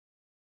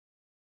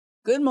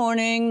Good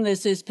morning.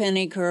 This is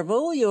Penny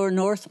Kerville, your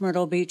North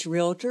Myrtle Beach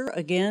realtor,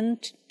 again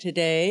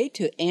today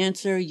to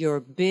answer your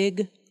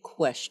big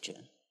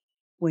question.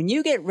 When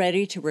you get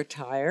ready to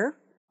retire,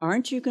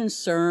 aren't you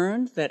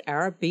concerned that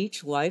our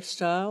beach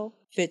lifestyle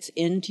fits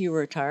into your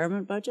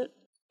retirement budget?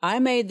 I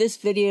made this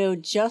video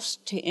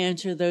just to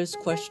answer those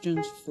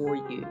questions for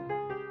you.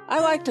 I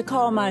like to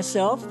call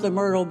myself the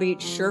Myrtle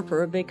Beach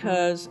Sherpa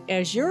because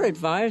as your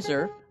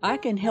advisor, I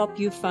can help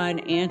you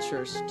find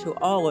answers to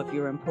all of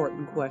your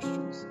important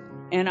questions.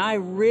 And I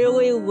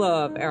really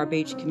love our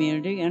beach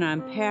community, and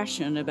I'm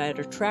passionate about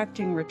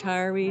attracting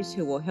retirees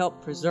who will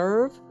help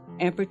preserve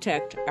and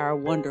protect our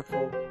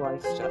wonderful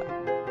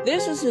lifestyle.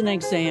 This is an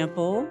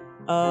example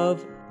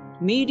of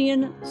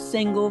median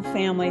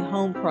single-family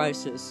home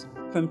prices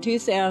from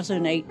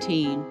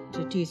 2018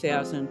 to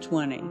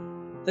 2020.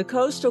 The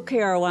Coastal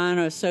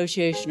Carolina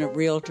Association of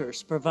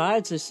Realtors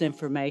provides this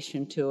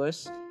information to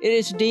us. It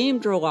is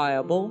deemed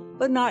reliable,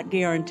 but not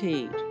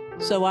guaranteed.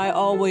 So I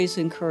always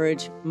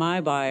encourage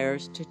my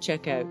buyers to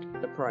check out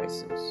the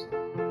prices.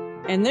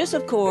 And this,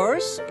 of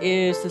course,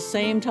 is the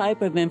same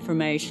type of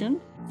information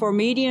for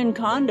median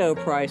condo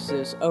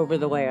prices over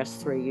the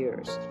last 3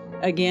 years.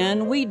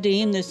 Again, we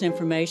deem this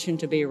information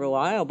to be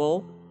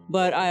reliable,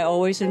 but I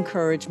always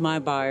encourage my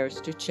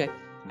buyers to check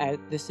out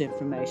this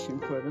information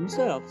for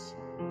themselves.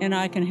 And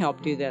I can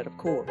help do that, of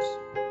course.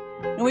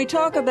 When we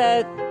talk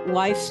about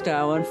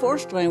lifestyle,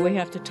 unfortunately, we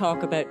have to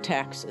talk about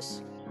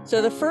taxes. So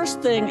the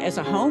first thing as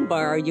a home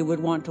buyer you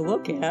would want to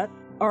look at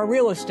are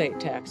real estate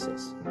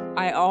taxes.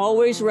 I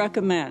always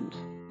recommend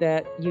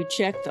that you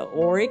check the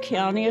Horry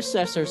County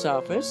Assessor's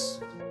Office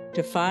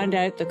to find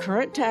out the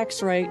current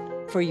tax rate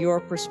for your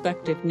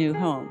prospective new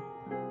home.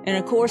 And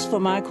of course, for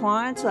my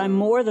clients, I'm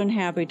more than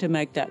happy to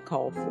make that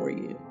call for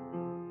you.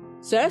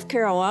 South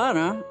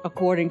Carolina,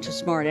 according to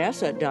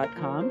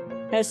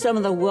smartasset.com, has some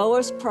of the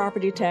lowest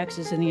property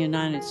taxes in the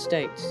United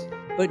States.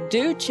 But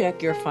do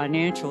check your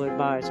financial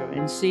advisor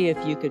and see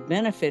if you could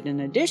benefit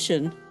in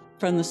addition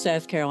from the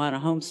South Carolina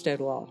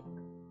homestead law.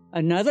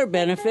 Another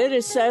benefit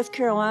is South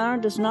Carolina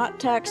does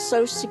not tax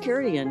Social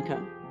Security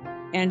income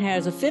and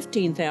has a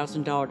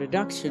 $15,000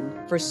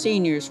 deduction for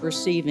seniors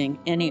receiving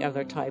any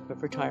other type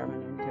of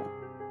retirement income.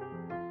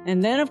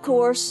 And then, of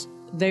course,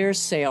 there's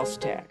sales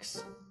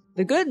tax.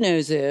 The good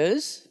news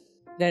is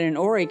that in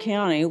Horry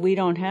County, we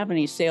don't have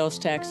any sales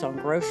tax on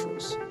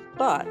groceries,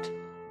 but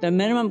the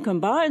minimum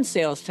combined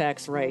sales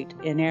tax rate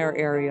in our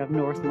area of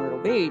North Myrtle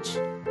Beach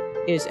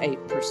is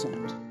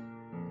 8%.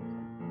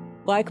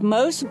 Like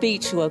most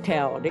beach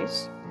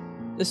localities,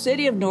 the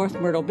city of North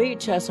Myrtle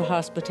Beach has a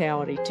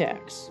hospitality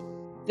tax.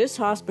 This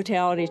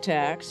hospitality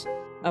tax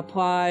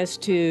applies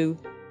to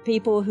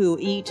people who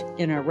eat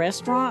in a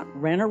restaurant,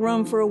 rent a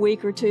room for a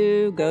week or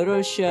two, go to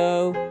a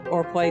show,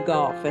 or play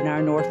golf in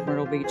our North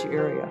Myrtle Beach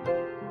area.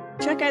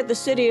 Check out the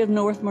city of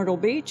North Myrtle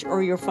Beach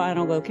or your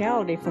final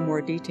locality for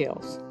more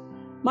details.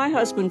 My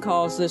husband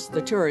calls this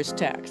the tourist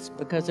tax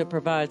because it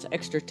provides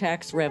extra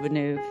tax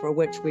revenue for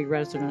which we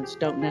residents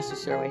don't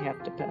necessarily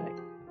have to pay.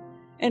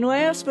 And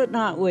last but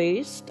not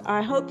least,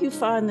 I hope you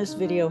find this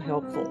video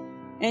helpful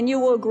and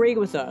you will agree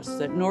with us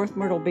that North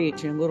Myrtle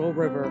Beach and Little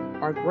River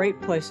are great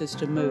places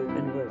to move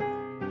and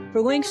live. For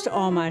links to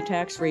all my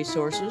tax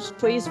resources,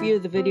 please view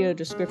the video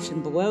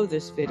description below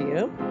this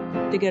video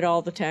to get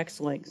all the tax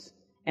links.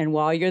 And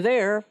while you're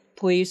there,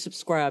 please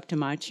subscribe to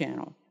my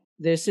channel.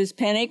 This is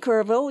Penny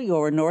Kerville,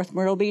 your North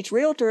Myrtle Beach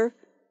realtor.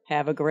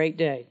 Have a great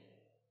day.